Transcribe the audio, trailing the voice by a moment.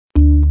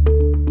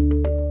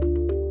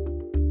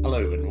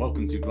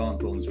welcome to Grant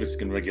Thornton's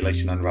Risk and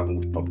Regulation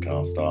Unravelled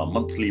podcast, our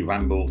monthly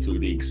ramble through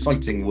the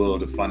exciting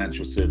world of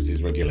financial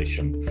services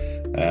regulation.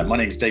 My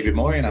name is David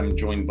Moy and I'm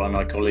joined by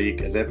my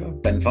colleague, as ever,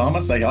 Ben Farmer.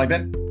 Say hi,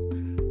 Ben.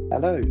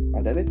 Hello.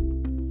 Hi, David.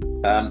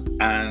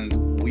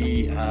 And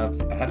we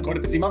have had quite a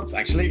busy month,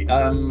 actually.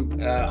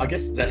 I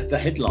guess the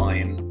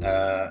headline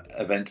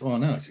event,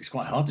 it's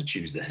quite hard to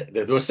choose.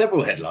 There were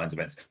several headlines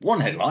events.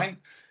 One headline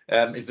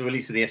is the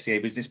release of the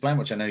FCA business plan,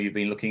 which I know you've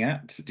been looking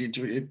at. Do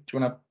you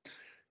want to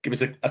give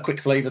us a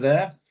quick flavour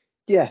there?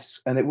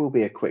 Yes, and it will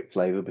be a quick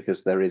flavour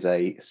because there is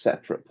a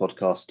separate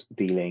podcast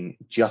dealing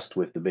just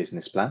with the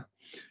business plan.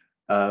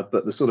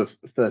 But the sort of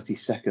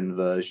 30-second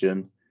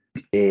version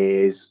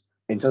is,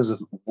 in terms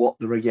of what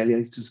the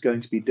regulator is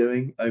going to be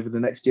doing over the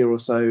next year or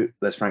so,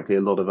 there's frankly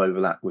a lot of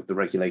overlap with the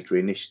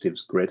regulatory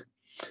initiatives grid.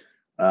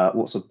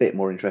 What's a bit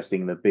more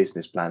interesting in the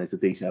business plan is the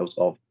details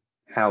of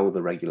how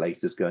the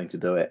regulator is going to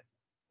do it,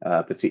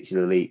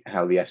 particularly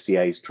how the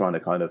FCA is trying to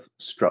kind of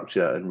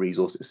structure and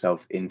resource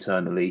itself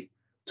internally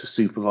to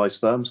supervise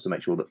firms to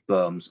make sure that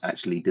firms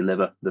actually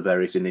deliver the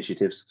various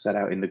initiatives set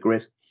out in the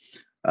grid.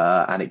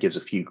 And it gives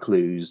a few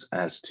clues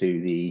as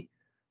to the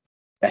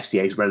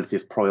FCA's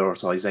relative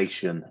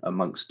prioritization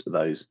amongst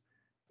those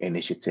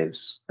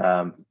initiatives.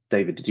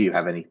 David, did you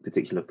have any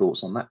particular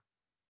thoughts on that?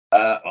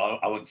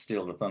 I won't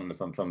steal the thunder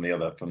from the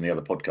other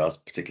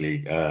podcast,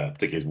 particularly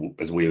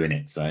as we're in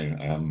it. So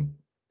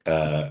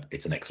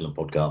it's an excellent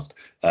podcast.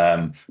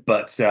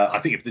 But I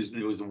think if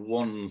there was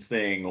one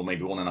thing, or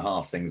maybe one and a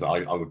half things I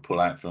would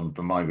pull out from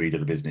my read of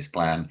the business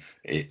plan,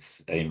 it's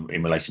in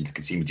relation to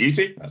consumer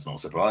duty. That's not a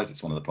surprise.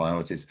 It's one of the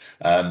priorities.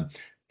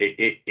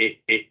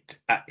 It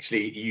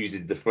actually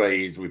uses the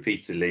phrase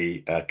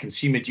repeatedly,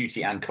 consumer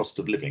duty and cost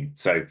of living.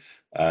 So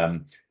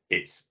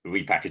it's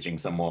repackaging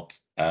somewhat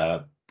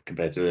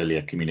compared to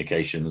earlier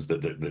communications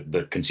that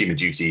the consumer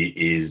duty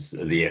is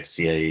the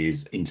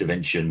FCA's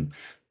intervention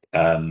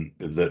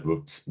that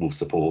will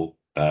support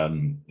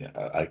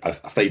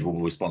a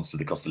favourable response to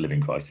the cost of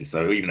living crisis.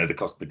 So even though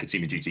the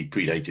consumer duty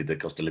predated the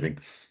cost of living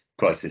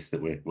crisis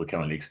that we're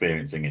currently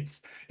experiencing,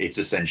 it's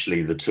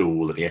essentially the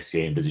tool that the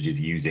FCA envisages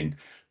using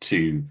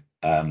to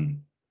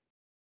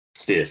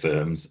steer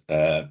firms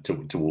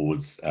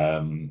towards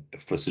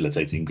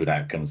facilitating good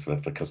outcomes for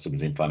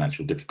customers in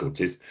financial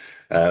difficulties.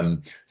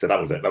 So that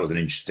was an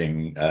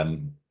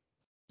interesting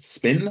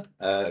spin,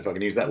 if I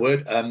can use that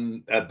word.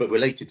 But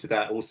related to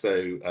that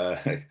also,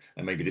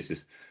 and maybe this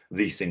is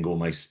the single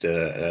most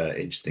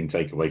interesting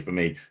takeaway for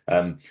me,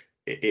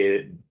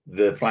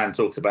 the plan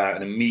talks about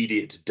an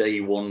immediate day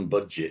one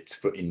budget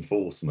for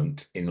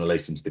enforcement in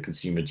relation to the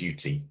consumer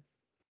duty.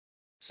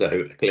 So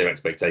a clear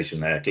expectation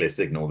there, clear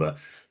signal that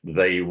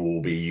they will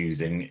be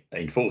using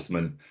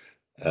enforcement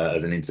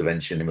as an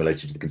intervention in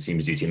relation to the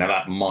consumer duty. Now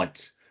that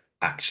might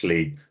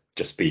actually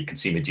just be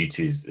consumer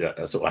duties,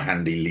 a sort of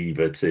handy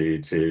lever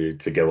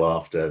to go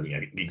after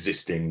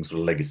existing sort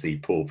of legacy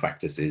poor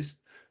practices,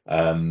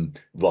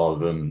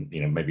 rather than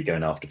maybe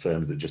going after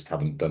firms that just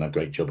haven't done a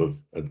great job of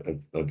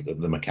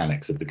the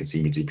mechanics of the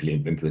consumer duty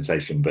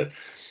implementation. But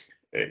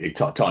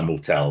time will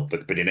tell.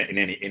 But in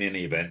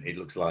any event, it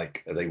looks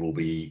like they will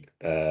be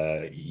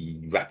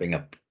wrapping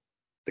up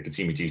the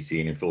consumer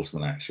duty and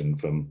enforcement action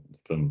from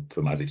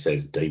as it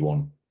says, day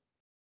one.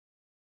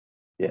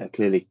 Yeah,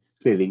 clearly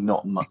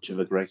not much of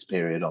a grace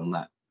period on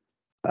that.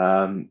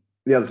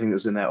 The other thing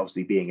that's in there,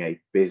 obviously being a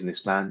business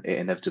plan, it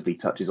inevitably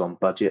touches on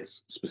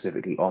budgets,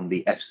 specifically on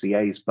the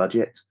FCA's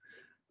budget,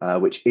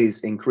 which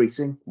is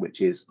increasing, which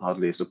is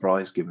hardly a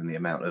surprise given the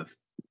amount of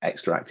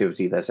extra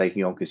activity they're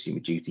taking on, consumer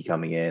duty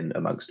coming in,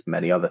 amongst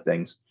many other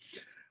things.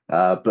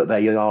 But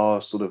they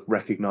are sort of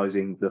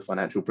recognising the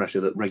financial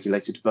pressure that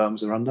regulated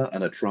firms are under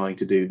and are trying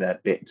to do their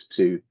bit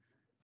to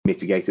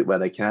mitigate it where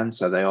they can.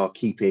 So they are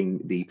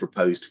keeping the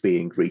proposed fee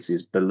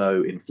increases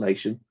below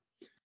inflation.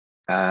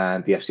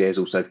 And the FCA is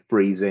also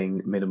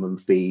freezing minimum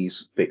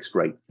fees, fixed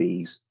rate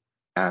fees,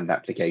 and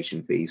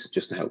application fees,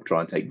 just to help try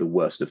and take the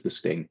worst of the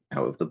sting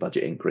out of the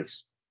budget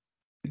increase.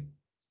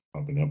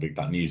 I think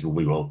that news will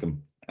be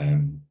welcome.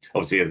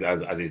 Obviously,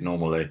 as is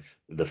normal,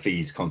 the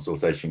fees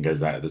consultation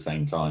goes out at the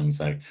same time.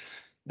 So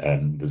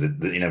there's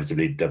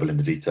inevitably devil in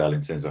the detail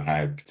in terms of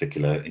how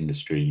particular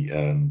industry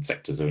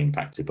sectors are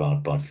impacted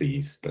by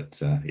fees.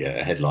 But at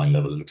a headline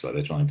level, it looks like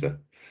they're trying to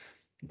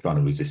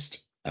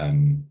resist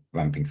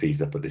ramping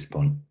fees up at this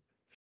point.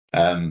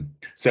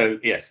 So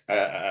yes,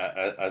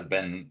 as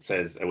Ben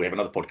says, we have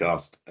another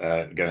podcast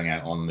going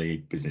out on the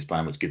business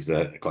plan, which gives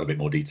quite a bit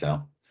more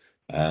detail.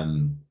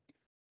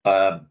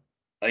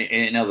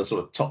 In other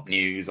sort of top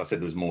news, I said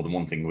there was more than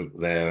one thing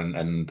there,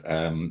 and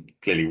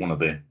clearly one of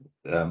the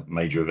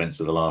major events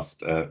of the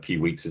last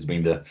few weeks has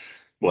been there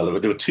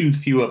were two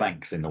fewer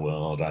banks in the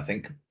world, I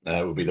think,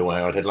 would be the way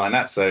I'd headline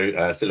that.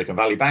 So Silicon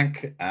Valley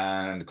Bank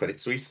and Credit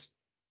Suisse.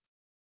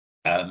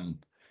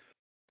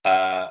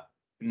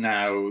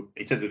 Now,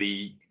 in terms of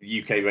the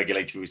UK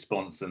regulatory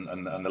response and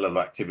the level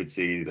of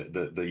activity that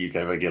the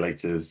UK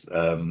regulators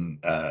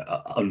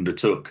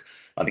undertook,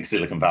 I think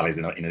Silicon Valley is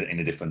in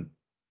a different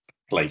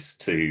place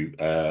to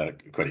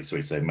Credit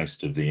Suisse. So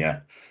most of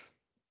the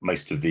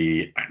most of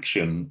the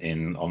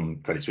action on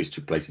Credit Suisse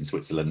took place in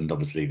Switzerland.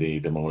 Obviously,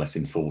 the more or less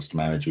enforced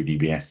marriage with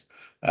UBS.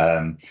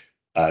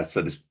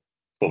 So there's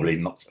probably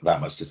not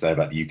that much to say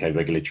about the UK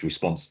regulatory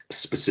response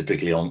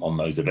specifically on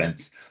those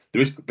events.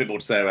 There is a bit more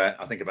to say about,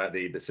 I think, about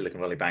the Silicon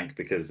Valley Bank,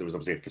 because there was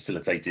obviously a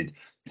facilitated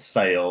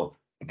sale,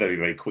 a very,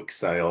 very quick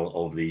sale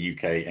of the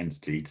UK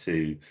entity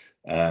to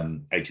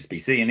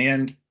HSBC in the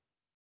end,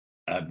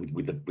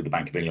 with the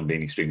Bank of England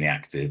being extremely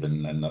active,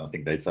 and I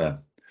think they've I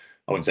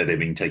wouldn't say they've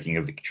been taking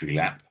a victory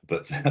lap,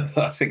 but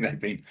I think they've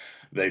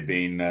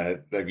been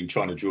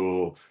trying to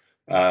draw,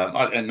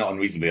 and not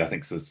unreasonably, I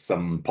think there's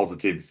some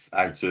positives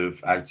out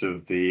of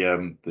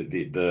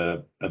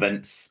the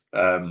events,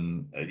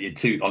 on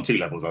two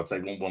levels. I'd say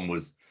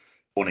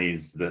one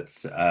is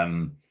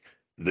that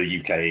the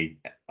UK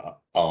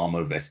arm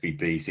of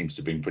SVP seems to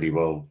have been pretty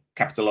well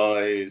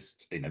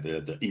capitalized.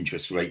 The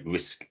interest rate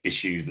risk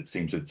issues that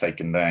seem to have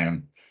taken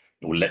down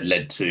or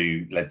led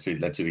to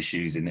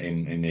issues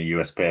in the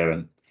US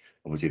parent.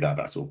 Obviously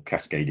that's all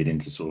cascaded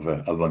into sort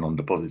of a run on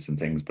deposits and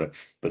things, but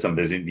some of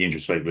those, the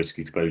interest rate risk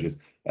exposures,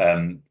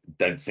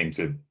 don't seem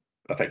to have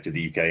affected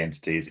the UK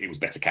entities. It was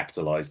better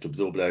capitalized to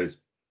absorb those,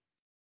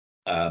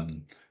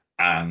 and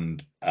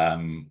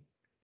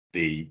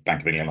the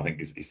Bank of England, I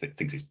think,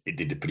 thinks it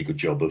did a pretty good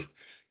job of,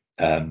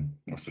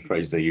 what's the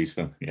phrase they use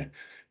for,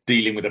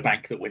 dealing with a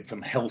bank that went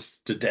from health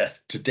to death,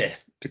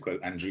 to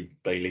quote Andrew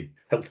Bailey,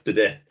 health to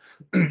death,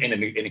 in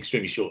an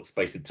extremely short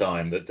space of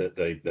time, that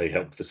they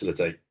helped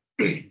facilitate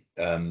the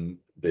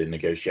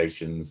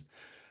negotiations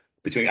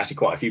between actually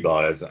quite a few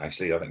buyers.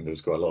 Actually, I think there was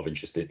quite a lot of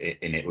interest in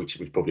it,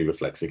 which probably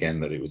reflects again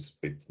that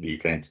the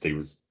UK entity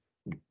was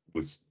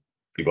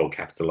pretty well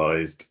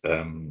capitalized,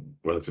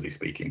 relatively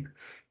speaking.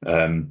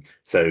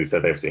 So they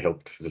obviously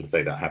helped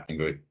facilitate that happening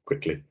very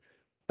quickly.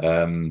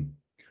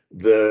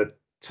 The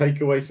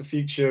takeaways for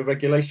future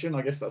regulation,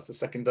 I guess that's the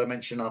second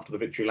dimension after the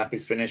victory lap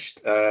is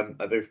finished. Are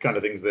those kind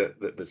of things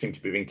that seem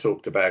to be being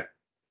talked about.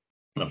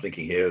 And I'm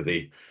thinking here of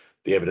the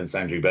evidence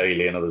Andrew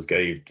Bailey and others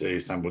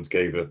Sam Woods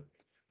gave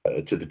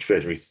to the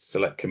Treasury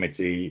Select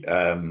Committee.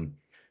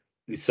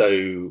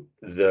 So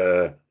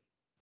the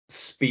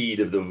speed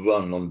of the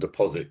run on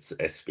deposits,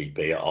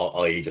 SVP,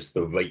 i.e. just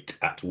the rate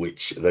at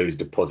which those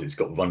deposits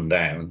got run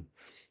down,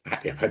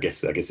 I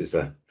guess it's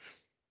a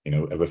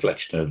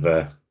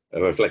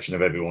reflection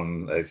of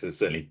everyone,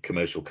 certainly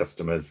commercial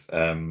customers,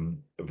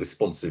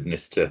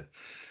 responsiveness to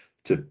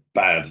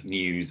bad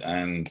news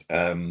and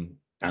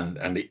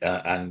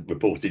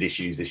reported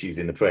issues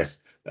in the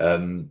press.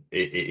 It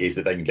is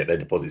that they can get their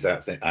deposits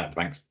out of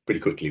banks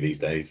pretty quickly these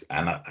days,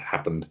 and that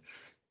happened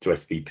to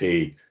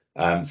SVP.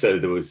 So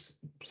there was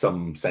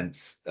some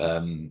sense,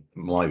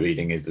 my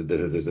reading is that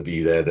there's a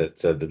view there that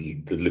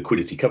the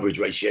liquidity coverage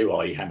ratio,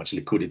 i.e. how much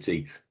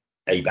liquidity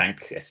a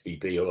bank,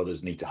 SVP or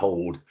others, need to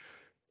hold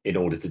in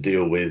order to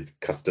deal with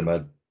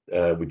customer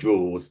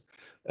withdrawals,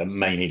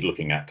 may need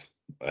looking at,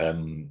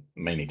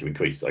 may need to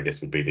increase, I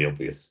guess, would be the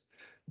obvious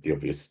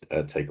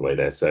takeaway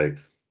there. So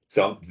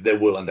there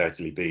will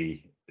undoubtedly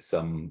be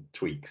some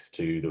tweaks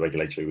to the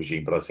regulatory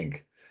regime, but I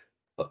think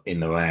in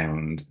the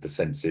round, the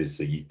sense is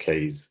the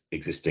UK's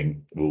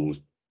existing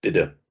rules did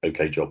an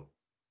okay job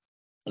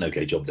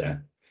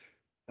there.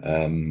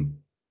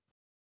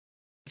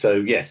 So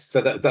yes,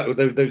 so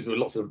those were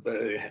lots of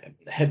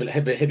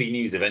heavy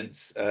news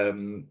events,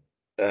 but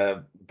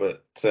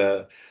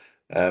there'll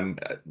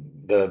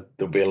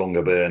be a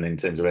longer burn in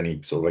terms of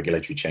any sort of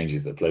regulatory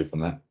changes that flow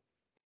from that.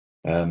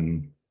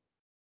 And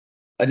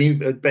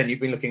you, Ben, you've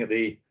been looking at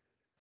the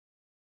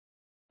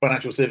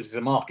Financial Services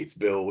and Markets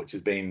Bill, which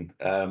has been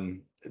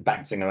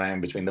bouncing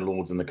around between the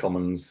Lords and the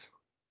Commons.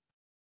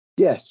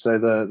 Yes, so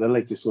the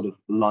latest sort of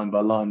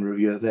line-by-line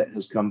review of it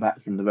has come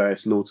back from the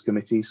various Lords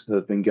committees who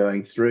have been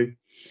going through.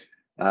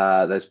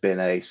 There's been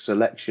a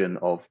selection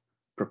of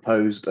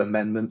proposed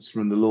amendments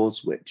from the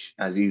Lords, which,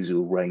 as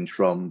usual, range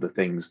from the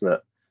things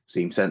that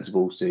seem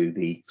sensible to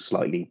the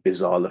slightly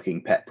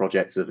bizarre-looking pet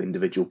projects of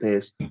individual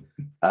peers.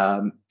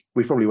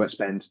 We probably won't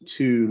spend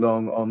too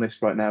long on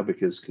this right now,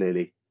 because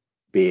clearly,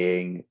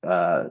 being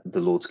the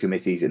Lords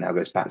committees, it now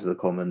goes back to the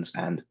Commons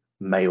and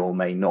may or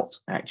may not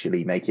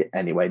actually make it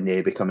anywhere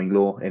near becoming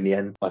law in the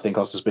end. I think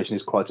our suspicion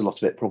is quite a lot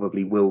of it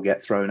probably will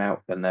get thrown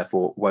out and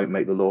therefore won't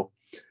make the law.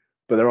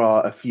 But there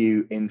are a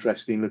few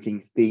interesting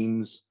looking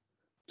themes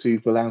to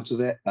pull out of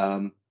it.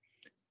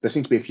 There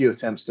seem to be a few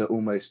attempts to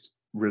almost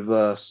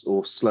reverse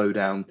or slow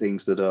down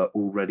things that are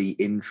already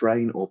in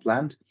train or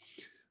planned.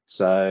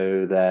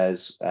 So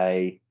there's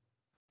a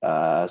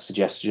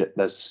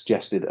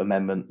suggested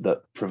amendment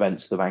that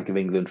prevents the Bank of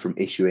England from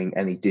issuing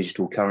any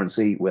digital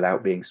currency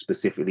without being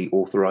specifically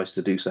authorised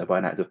to do so by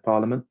an Act of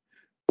Parliament,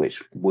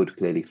 which would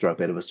clearly throw a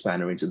bit of a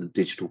spanner into the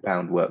digital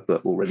pound work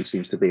that already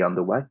seems to be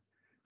underway.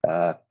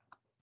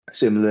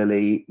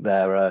 Similarly,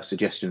 there are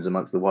suggestions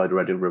amongst the wider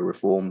Edinburgh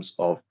reforms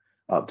of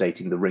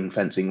updating the ring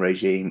fencing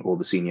regime or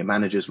the senior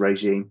managers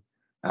regime,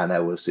 and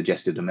there were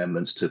suggested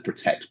amendments to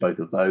protect both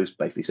of those,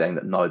 basically saying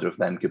that neither of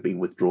them could be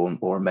withdrawn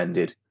or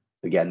amended,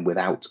 again,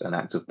 without an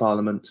Act of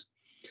Parliament.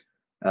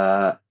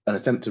 An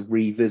attempt to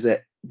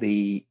revisit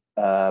the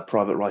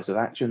private right of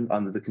action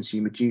under the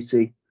Consumer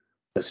Duty,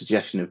 a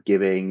suggestion of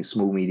giving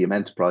small medium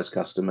enterprise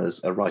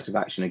customers a right of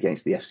action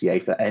against the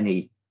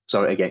FCA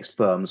against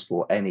firms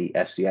for any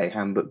FCA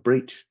handbook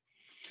breach.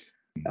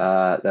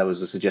 There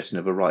was a suggestion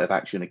of a right of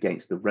action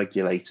against the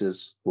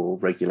regulators for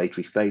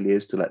regulatory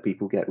failures to let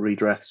people get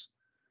redress.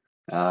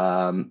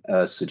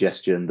 A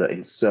suggestion that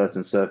in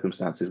certain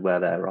circumstances where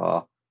there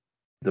are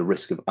the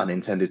risk of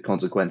unintended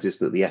consequences,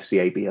 that the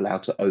FCA be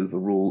allowed to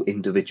overrule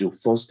individual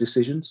FOS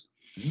decisions,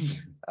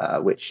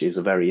 which is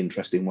a very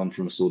interesting one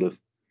from a sort of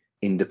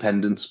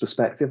independence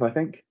perspective, I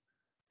think.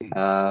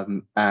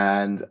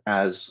 And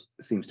as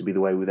seems to be the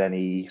way with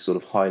any sort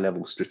of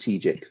high-level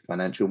strategic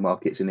financial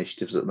markets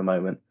initiatives at the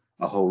moment,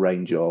 a whole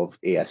range of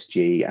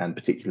ESG and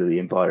particularly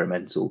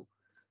environmental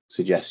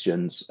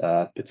suggestions,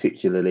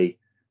 particularly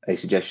a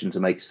suggestion to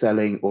make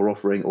selling or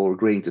offering or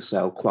agreeing to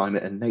sell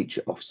climate and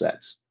nature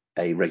offsets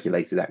a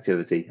regulated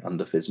activity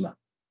under FSMA.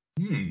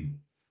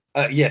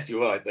 Yes,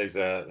 you're right.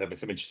 There was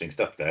some interesting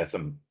stuff there,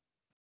 some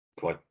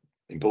quite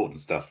important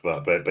stuff.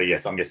 But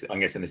yes, I'm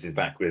guessing this is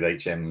back with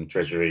HM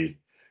Treasury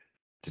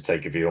to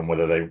take a view on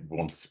whether they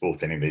want to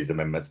support any of these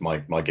amendments.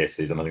 My guess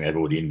is, and I think they've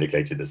already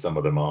indicated that some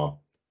of them are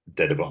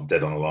dead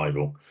on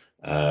arrival.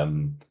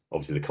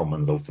 Obviously, the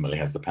Commons ultimately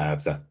has the power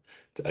to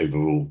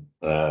overrule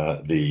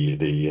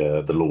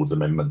the Lords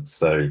amendments.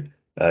 So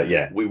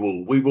we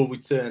will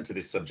return to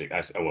this subject.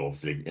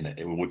 Obviously,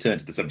 we'll return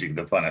to the subject of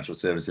the Financial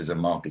Services and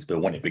Markets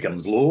Bill when it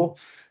becomes law,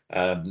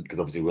 because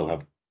obviously we'll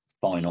have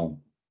final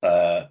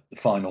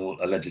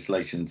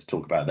legislation to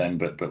talk about then.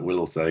 But we'll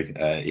also,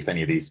 if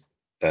any of these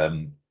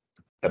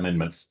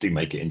amendments do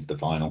make it into the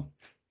final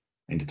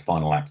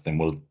act, then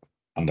we'll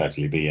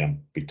undoubtedly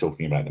be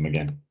talking about them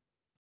again.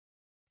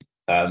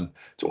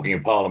 Talking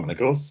of Parliament, of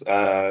course,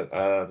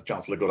 the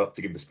Chancellor got up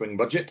to give the spring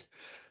budget.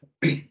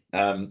 This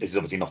is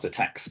obviously not a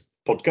tax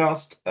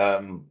podcast,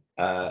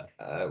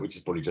 which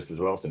is probably just as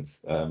well,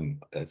 since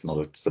it's not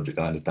a subject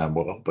I understand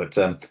well. But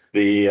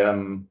there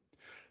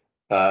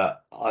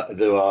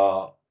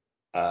are,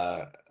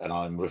 and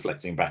I'm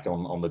reflecting back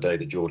on the day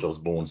that George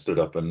Osborne stood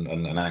up and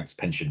announced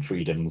pension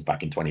freedoms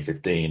back in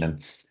 2015,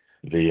 and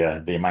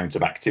the amount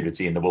of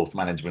activity in the wealth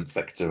management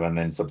sector, and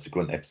then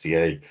subsequent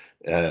FCA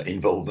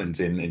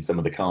involvement in some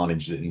of the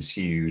carnage that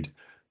ensued.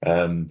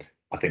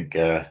 I think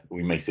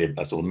we may see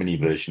a sort of mini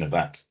version of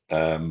that,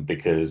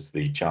 because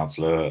the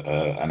Chancellor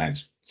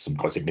announced some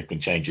quite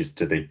significant changes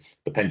to the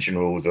pension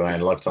rules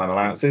around lifetime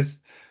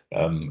allowances,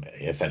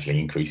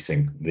 essentially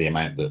increasing the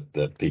amount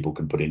that people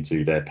can put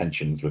into their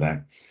pensions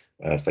without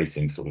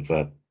facing sort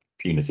of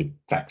punitive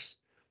tax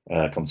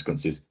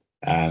consequences.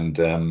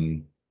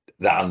 And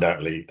that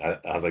undoubtedly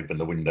has opened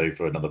the window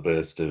for another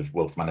burst of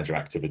wealth manager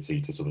activity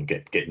to sort of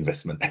get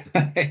investment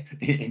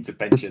into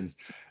pensions.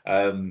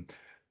 And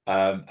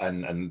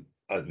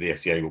the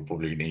FCA will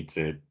probably need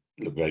to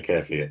look very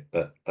carefully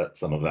at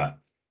some of that.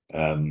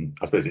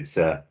 I suppose it's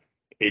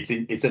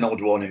an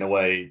odd one in a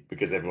way,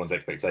 because everyone's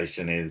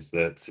expectation is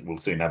that we'll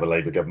soon have a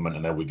Labour government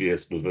and they'll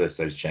reverse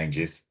those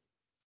changes.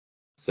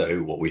 So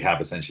what we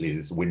have essentially is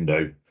this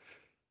window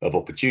of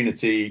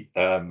opportunity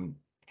for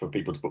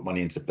people to put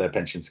money into their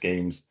pension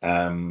schemes,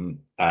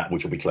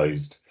 which will be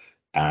closed,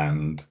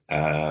 and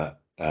that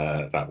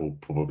will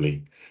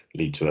probably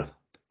lead to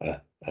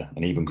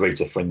an even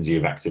greater frenzy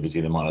of activity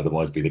than might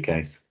otherwise be the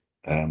case.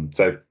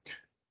 So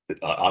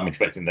I'm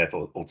expecting,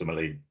 therefore,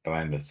 ultimately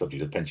around the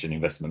subject of pension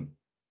investment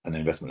and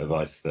investment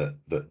advice, that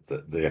the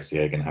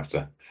FCA are going to have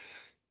to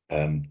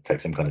take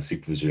some kind of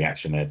supervisory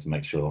action there to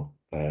make sure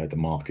the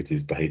market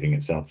is behaving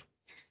itself.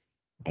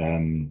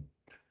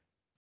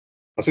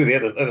 I suppose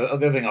the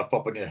other thing I'll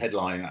pop in the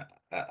headline,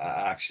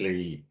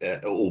 actually,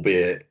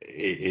 albeit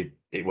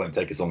it won't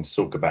take us long to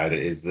talk about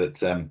it, is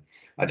that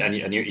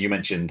and you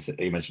mentioned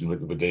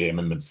with the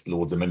amendments,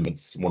 Lord's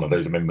amendments, one of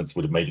those amendments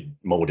would have made it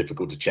more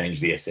difficult to change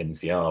the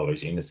SMCR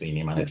regime, the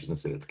Senior Managers and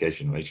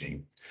Certification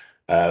regime.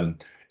 In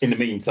the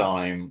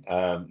meantime,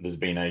 there's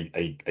been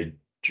a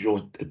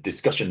joint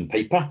discussion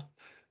paper,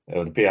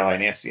 the PRA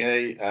and the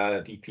FCA,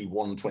 DP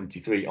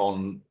 123,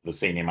 on the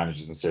Senior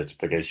Managers and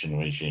Certification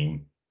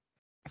regime.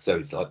 So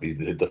it's like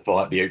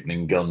the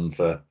opening gun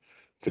for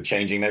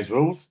changing those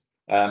rules.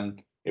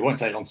 It won't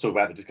take long to talk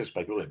about the discussion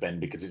paper, will it, Ben?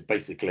 Because it's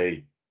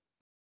basically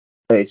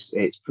it's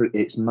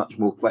much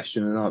more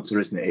question and answer,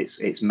 isn't it?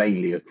 It's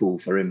mainly a call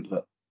for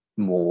input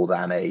more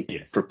than a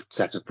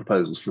set of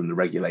proposals from the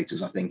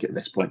regulators, I think, at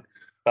this point.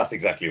 That's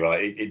exactly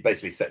right. It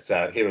basically sets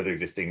out, here are the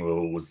existing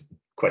rules.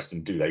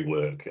 Question: do they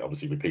work?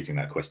 Obviously, repeating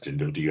that question: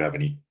 do you have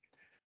any?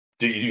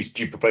 Do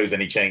you propose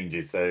any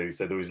changes? So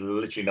there was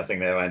literally nothing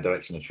there around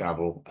direction of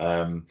travel.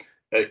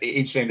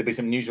 Interesting, there'll be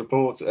some news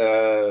reports.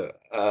 I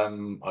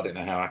don't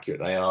know how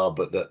accurate they are,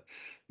 but that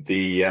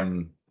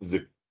the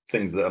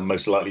things that are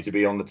most likely to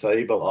be on the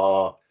table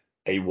are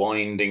a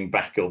winding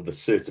back of the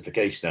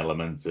certification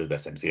elements of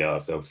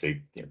SMCR. So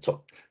obviously,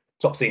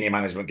 top senior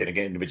management getting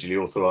individually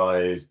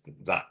authorised.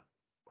 That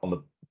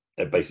on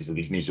the basis of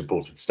these news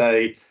reports would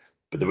stay.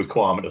 But the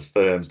requirement of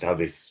firms to have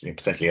this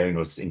potentially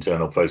onerous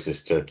internal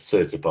process to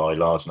certify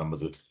large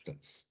numbers of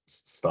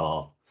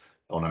staff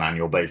on an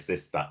annual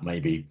basis, that may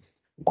be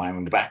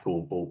wound back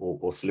or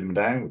slimmed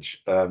down,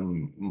 which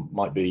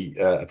might be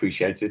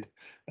appreciated.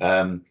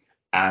 And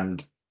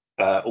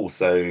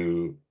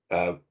also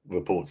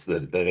reports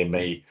that they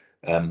may,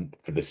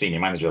 for the senior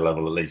manager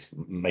level at least,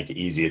 make it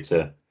easier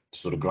to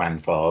sort of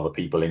grandfather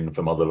people in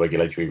from other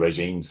regulatory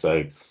regimes.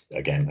 So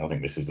again, I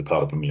think this is a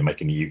part of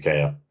making the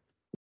UK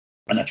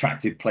an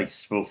attractive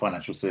place for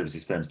financial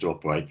services firms to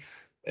operate.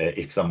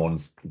 If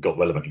someone's got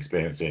relevant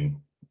experience in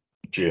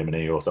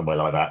Germany or somewhere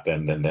like that,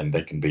 then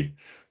they can be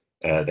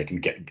they can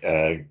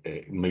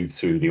get moved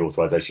through the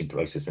authorization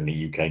process in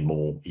the UK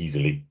more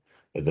easily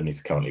than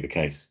is currently the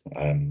case.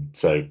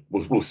 So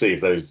we'll see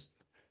if those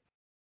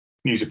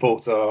news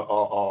reports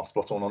are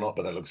spot on or not,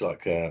 but that looks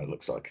like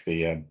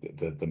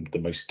the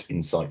most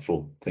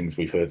insightful things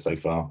we've heard so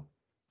far.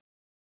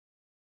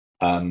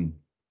 In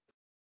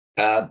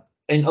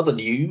other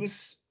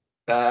news,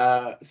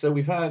 so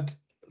we've had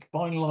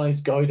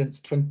finalised guidance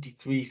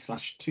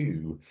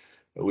 23/2,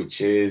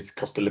 which is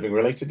cost of living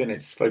related, and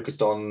it's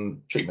focused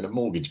on treatment of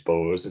mortgage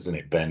borrowers, isn't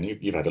it, Ben?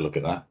 You've had a look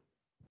at that.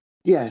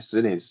 Yes,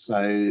 it is.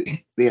 So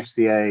the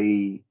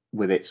FCA,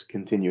 with its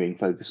continuing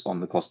focus on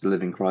the cost of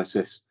living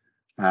crisis,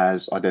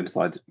 has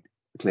identified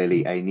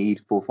clearly a need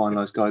for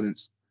finalised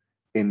guidance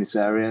in this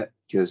area,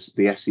 because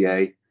the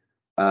FCA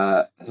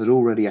had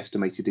already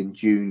estimated in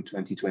June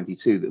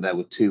 2022 that there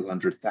were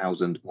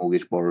 200,000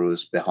 mortgage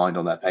borrowers behind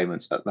on their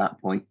payments at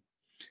that point.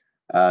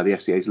 The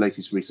FCA's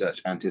latest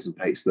research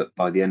anticipates that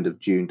by the end of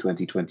June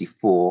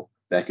 2024,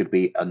 there could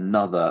be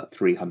another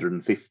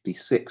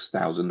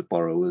 356,000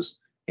 borrowers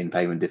in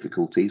payment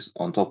difficulties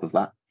on top of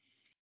that.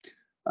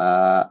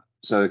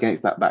 So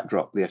against that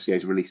backdrop, the FCA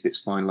has released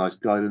its finalised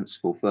guidance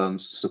for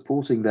firms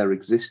supporting their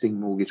existing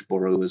mortgage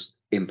borrowers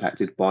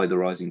impacted by the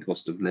rising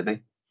cost of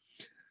living.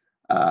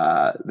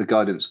 The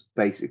guidance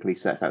basically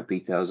sets out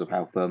details of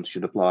how firms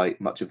should apply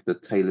much of the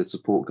tailored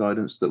support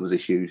guidance that was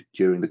issued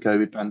during the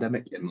COVID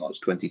pandemic in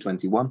March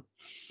 2021.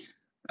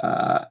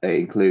 It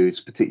includes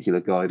particular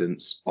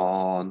guidance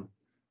on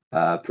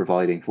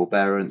providing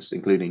forbearance,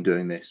 including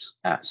doing this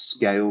at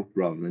scale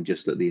rather than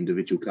just at the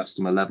individual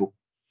customer level.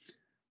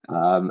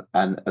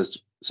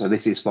 So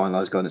this is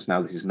finalised guidance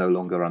now. This is no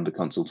longer under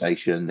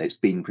consultation. It's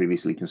been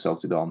previously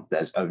consulted on.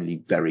 There's only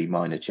very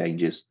minor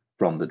changes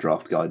from the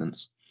draft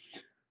guidance.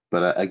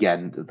 But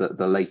again,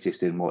 the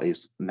latest in what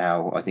is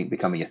now, I think,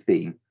 becoming a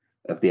theme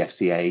of the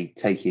FCA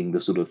taking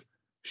the sort of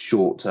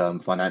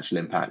short-term financial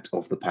impact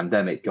of the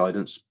pandemic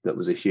guidance that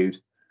was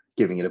issued,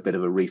 giving it a bit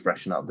of a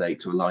refresh and update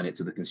to align it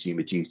to the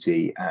Consumer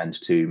Duty and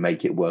to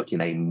make it work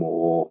in a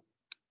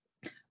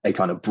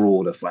kind of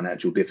broader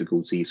financial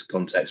difficulties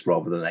context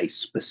rather than a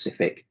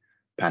specific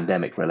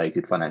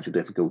pandemic-related financial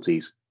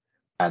difficulties,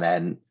 and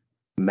then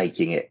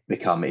making it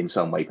become in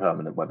some way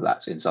permanent, whether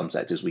that's in some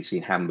sectors. We've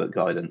seen handbook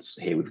guidance.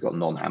 Here we've got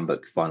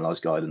non-handbook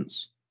finalised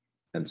guidance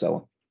and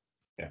so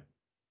on.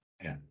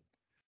 Yeah.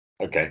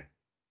 Okay.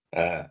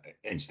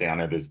 Interesting. I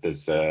know there's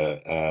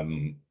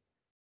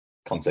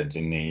content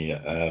in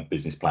the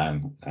business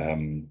plan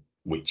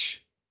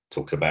which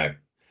talks about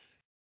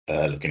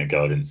looking at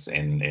guidance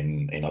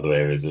in other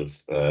areas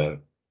of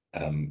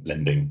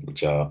lending,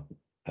 which are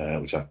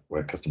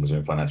where customers are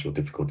in financial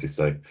difficulties.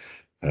 So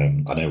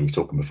I know we've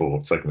spoken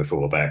before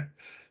about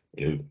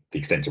the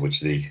extent to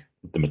which the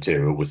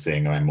material we're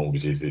seeing around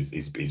mortgages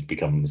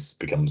becomes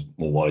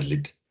more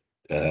widely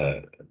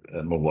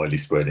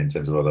spread in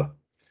terms of other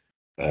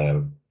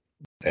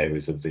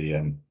areas of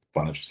the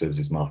financial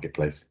services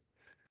marketplace.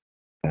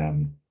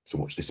 So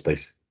watch this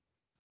space.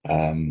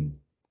 Other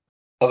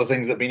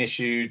things that have been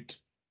issued.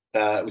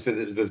 So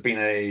there's been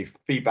a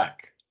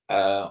feedback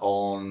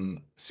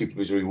on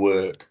supervisory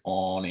work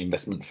on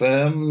investment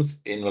firms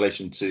in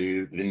relation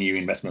to the new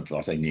investment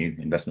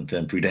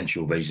firm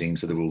prudential regime.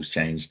 So the rules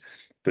changed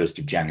 1st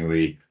of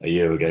January a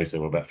year ago.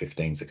 So we're about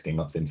 16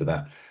 months into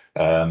that.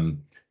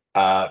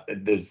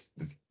 There's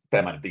a fair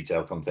amount of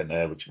detailed content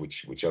there,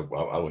 which I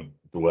won't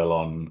dwell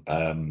on.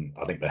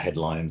 I think the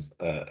headlines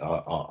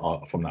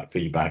are from that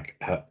feedback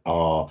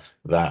are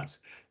that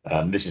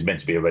this is meant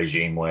to be a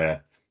regime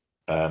where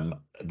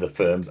the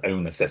firm's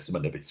own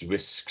assessment of its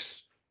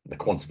risks, the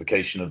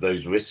quantification of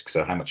those risks,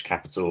 so how much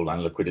capital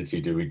and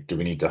liquidity do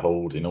we need to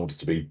hold in order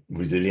to be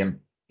resilient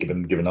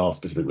given our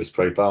specific risk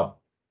profile.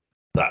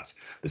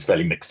 There's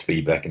fairly mixed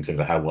feedback in terms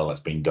of how well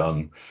that's been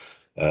done.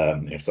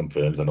 If some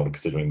firms are not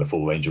considering the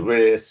full range of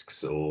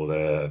risks, or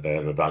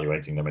they're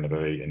evaluating them in a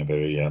very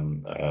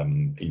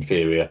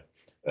inferior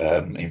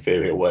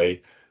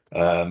way.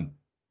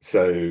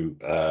 So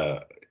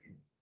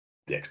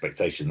the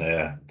expectation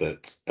there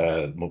that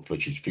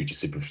future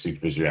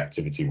supervisory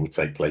activity will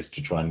take place to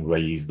try and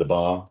raise the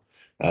bar.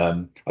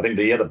 I think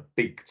the other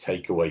big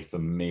takeaway for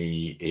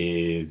me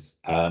is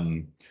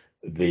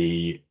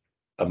the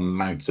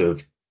amount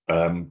of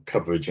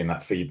coverage in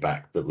that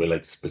feedback that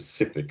relates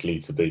specifically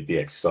to the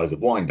exercise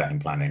of wind down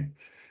planning.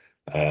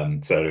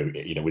 So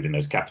within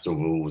those capital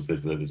rules,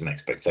 there's an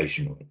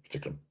expectation or a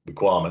particular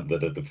requirement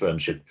that the firm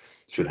should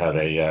have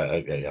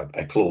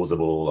a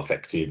plausible,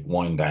 effective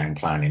wind down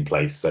plan in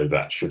place, so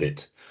that should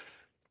it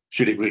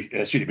should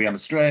it be under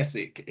stress,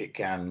 it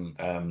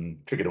can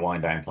trigger the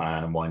wind down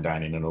plan and wind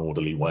down in an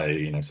orderly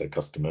way, so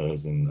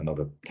customers and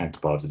other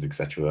counterparties,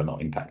 etc., are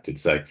not impacted.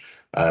 So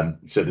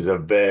there's a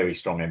very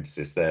strong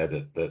emphasis there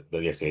that the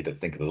FCA don't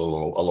think that a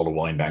lot of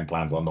wind down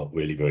plans are not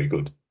really very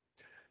good.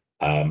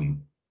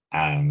 And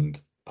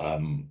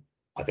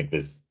I think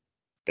there's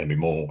going to be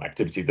more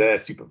activity there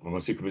from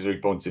a supervisory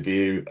point of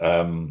view,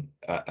 and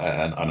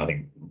I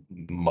think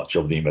much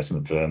of the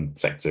investment firm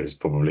sector is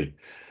probably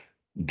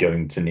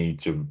going to need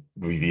to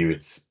review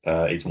its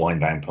wind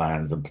down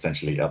plans and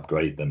potentially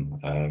upgrade them.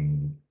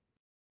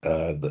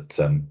 That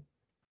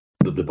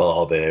the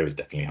bar there is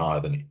definitely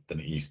higher than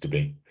it used to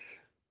be.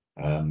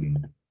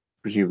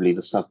 Presumably,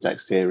 the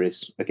subtext here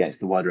is against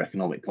the wider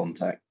economic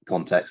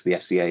context. The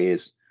FCA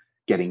is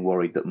getting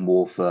worried that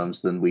more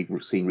firms than we've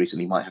seen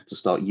recently might have to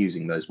start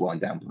using those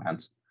wind down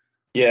plans.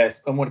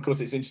 Yes, and of course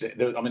it's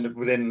interesting. I mean,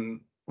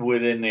 within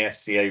the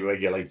FCA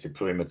regulated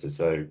perimeter,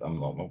 so I'm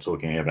not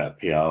talking here about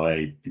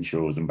PRA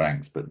insurers and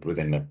banks, but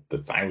within the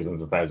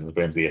thousands and thousands of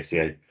firms the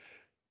FCA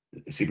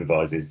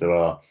supervises, there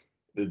are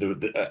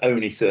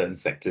only certain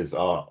sectors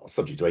are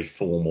subject to a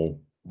formal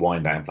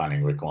wind down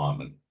planning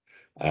requirement,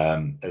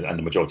 and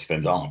the majority of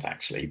firms aren't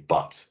actually.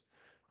 But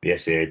the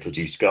FCA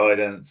produced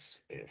guidance,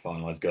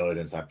 finalised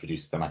guidance, have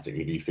produced thematic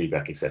review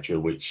feedback, etc.,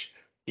 which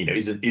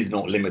is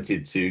not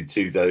limited to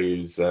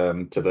those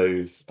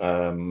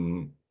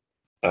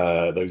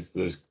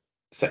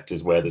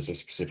sectors where there's a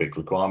specific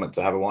requirement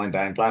to have a wind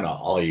down plan,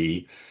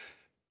 i.e.,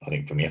 I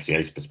think from the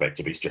FCA's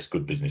perspective, it's just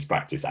good business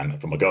practice,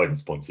 and from a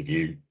guidance point of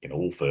view,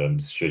 all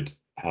firms should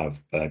have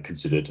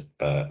considered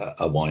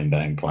a wind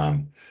down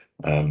plan,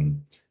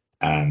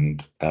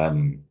 and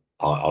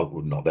I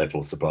would not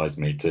therefore surprise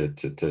me to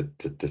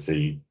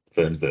see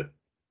firms that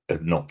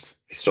have not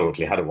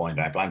historically had a wind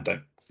down plan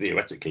don't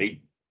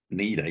theoretically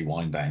need a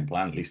wind down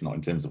plan, at least not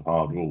in terms of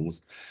hard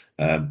rules,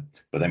 but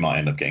they might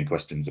end up getting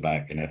questions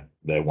about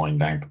their wind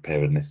down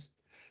preparedness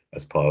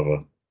as part of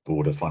a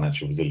broader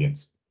financial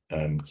resilience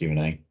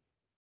Q&A.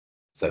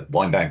 So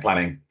wind down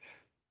planning,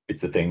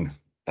 it's a thing.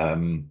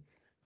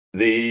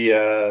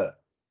 The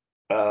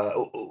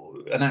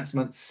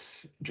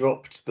announcements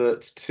dropped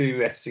that two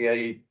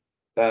FCA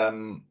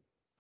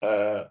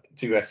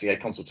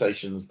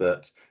consultations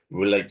that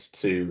relate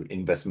to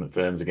investment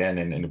firms, again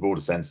in a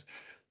broader sense,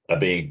 are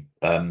being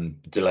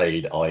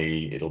delayed,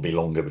 i.e. it'll be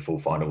longer before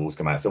final rules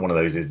come out. So one of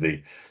those is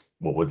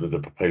what would the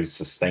proposed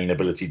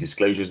sustainability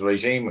disclosures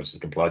regime, which is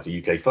applied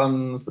to UK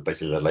funds,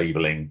 basically the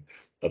labelling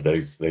of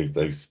those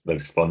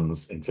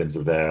funds in terms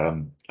of their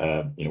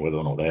whether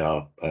or not they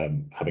are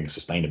having a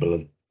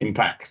sustainable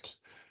impact,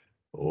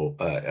 or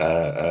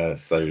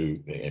so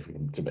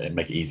to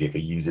make it easier for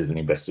users and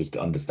investors to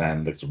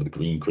understand the sort of the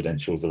green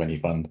credentials of any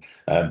fund.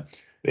 The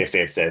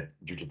FCA said,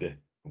 due to the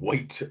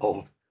weight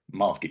of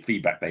market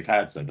feedback they've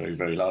had, so very,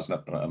 very large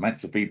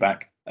amounts of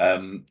feedback,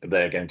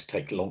 they're going to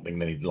take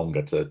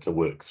longer to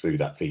work through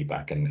that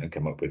feedback and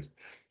come up with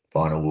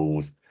final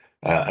rules,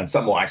 and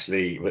somewhat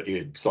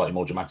actually slightly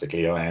more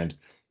dramatically around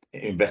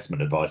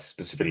investment advice,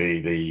 specifically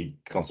the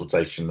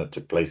consultation that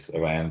took place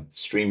around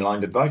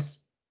streamlined advice.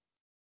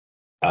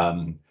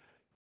 And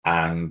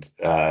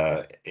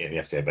the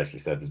FCA basically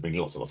said there's been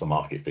lots of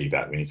market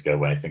feedback. We need to go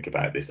away and think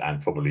about this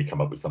and probably come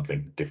up with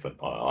something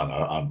different.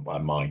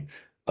 My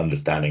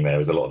understanding there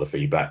is a lot of the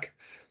feedback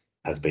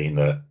has been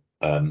that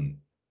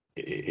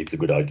it's a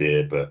good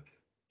idea, but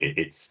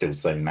it's still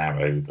so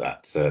narrow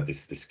that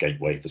this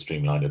gateway for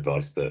streamlined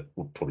advice that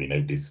probably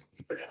nobody's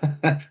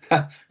going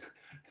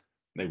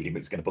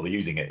to bother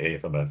using it here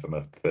from a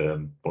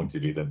firm point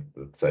of view.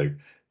 So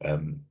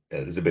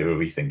there's a bit of a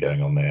rethink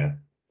going on there.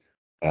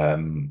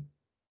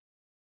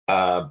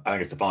 I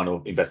guess the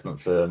final investment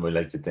firm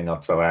related thing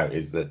I'll throw out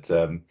is that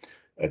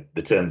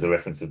the terms of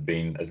reference has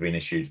been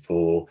issued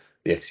for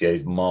the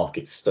FCA's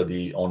market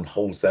study on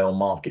wholesale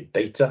market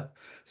data.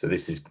 So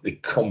this is the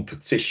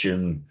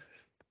competition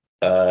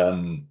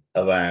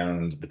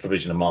around the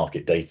provision of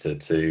market data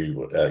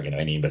to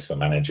any investment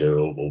manager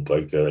or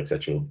broker,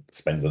 etc.,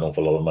 spends an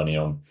awful lot of money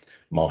on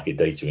market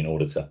data in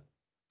order to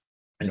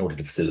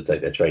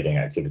facilitate their trading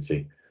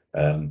activity.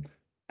 And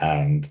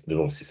there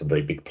are obviously some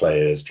very big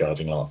players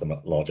charging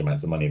large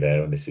amounts of money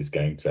there, and this is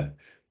going to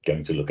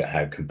look at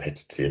how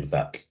competitive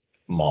that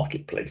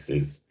marketplace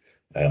is,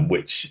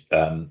 which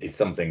is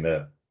something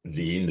that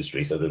the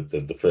industry, so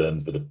the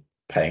firms that are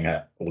paying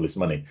out all this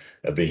money,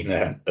 have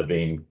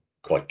been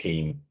quite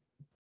keen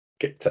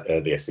for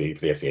the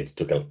FCA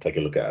to take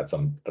a look at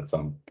for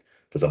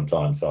some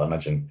time. So I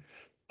imagine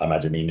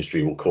the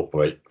industry will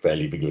cooperate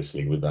fairly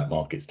vigorously with that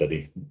market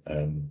study.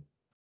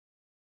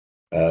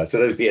 So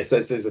there's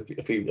a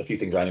few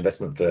things around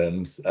investment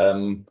firms.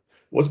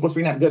 What's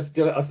been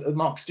happening?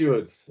 Mark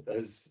Stewart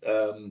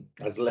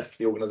has left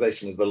the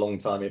organisation as the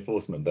long-time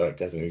enforcement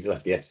director, hasn't he? He's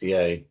left the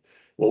FCA.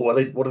 What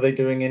are they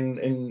doing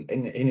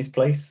in his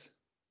place?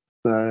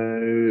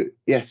 So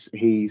yes,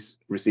 he's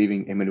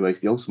receiving, in many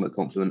ways, the ultimate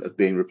compliment of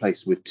being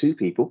replaced with two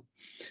people.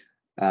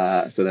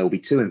 So there will be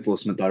two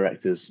enforcement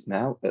directors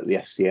now at the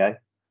FCA.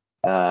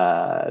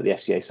 The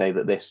FCA say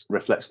that this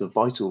reflects the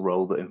vital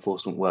role that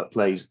enforcement work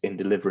plays in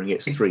delivering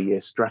its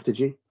 3-year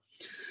strategy.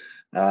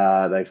 They've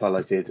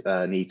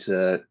highlighted need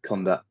to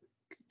conduct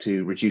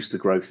to reduce the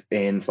growth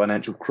in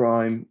financial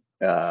crime.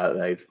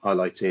 They've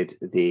highlighted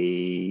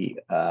the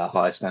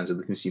higher standards of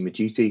the Consumer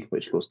Duty,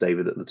 which, of course,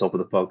 David, at the top of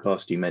the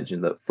podcast, you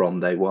mentioned that from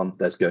day one,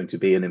 there's going to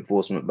be an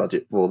enforcement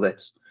budget for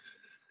this.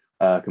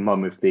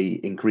 Combined with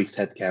the increased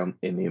headcount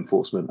in the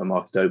Enforcement and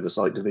Market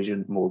Oversight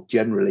Division more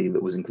generally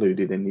that was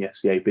included in the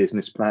FCA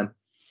business plan,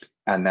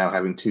 and now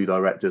having 2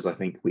 directors, I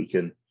think we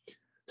can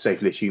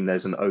safely assume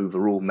there's an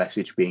overall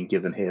message being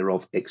given here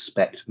of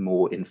expect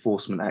more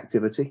enforcement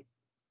activity.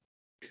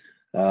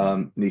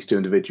 These 2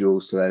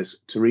 individuals, so there's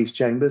Therese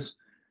Chambers,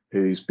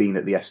 who's been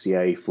at the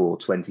FCA for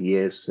 20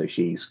 years, so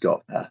she's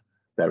got a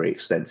very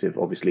extensive,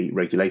 obviously,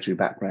 regulatory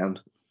background.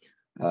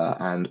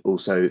 And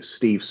also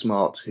Steve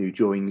Smart, who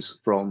joins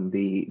from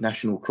the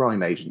National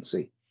Crime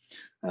Agency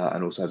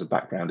and also has a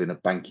background in a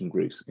banking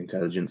group's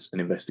intelligence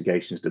and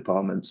investigations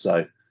department.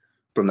 So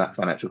from that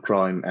financial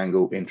crime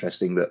angle,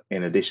 interesting that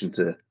in addition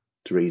to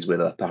Therese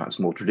with a perhaps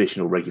more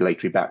traditional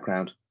regulatory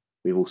background,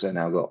 we've also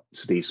now got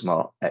Steve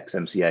Smart,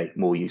 ex-MCA,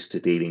 more used to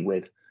dealing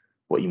with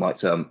what you might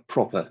term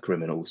proper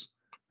criminals,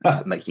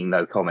 making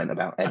no comment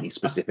about any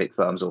specific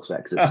firms or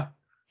sectors.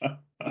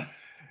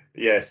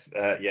 Yes,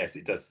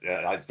 it does.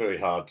 It's very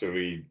hard to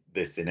read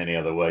this in any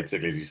other way,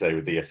 particularly as you say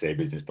with the FCA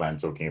business plan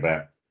talking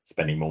about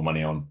spending more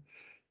money on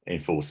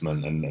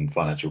enforcement and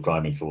financial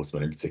crime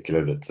enforcement in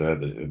particular. That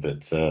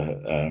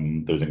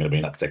there isn't going to be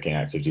an uptick in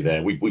activity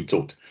there. We've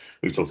talked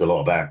a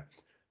lot about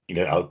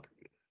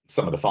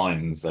some of the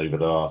fines over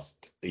the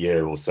last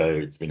year or so.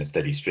 It's been a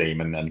steady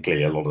stream, and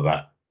clearly a lot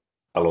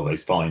of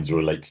those fines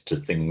relate to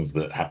things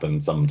that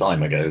happened some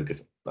time ago,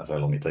 because that's how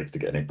long it takes to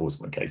get an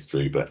enforcement case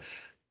through. But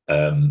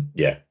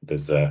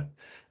there's I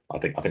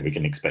think we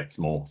can expect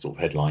more sort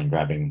of headline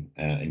grabbing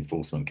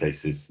enforcement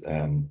cases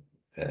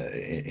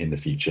in the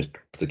future,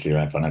 particularly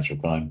around financial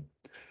crime.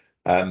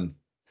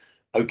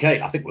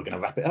 Okay, I think we're going to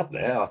wrap it up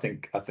there. I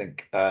think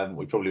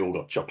we probably all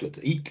got chocolate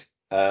to eat,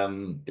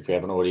 if we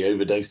haven't already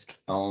overdosed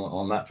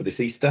on that for this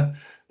Easter.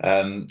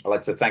 I'd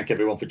like to thank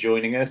everyone for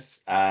joining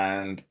us,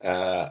 and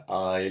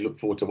I look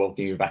forward to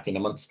welcoming you back in a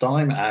month's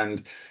time.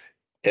 And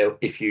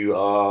if you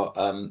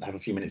have a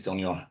few minutes on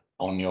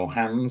your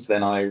hands,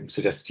 then I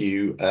suggest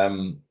you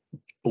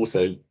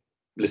also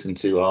listen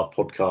to our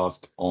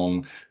podcast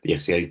on the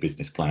FCA's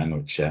business plan,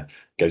 which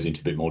goes into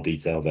a bit more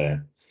detail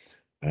there.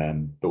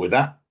 But with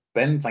that,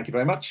 Ben, thank you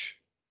very much.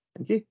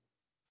 Thank you.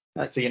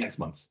 See you next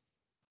month.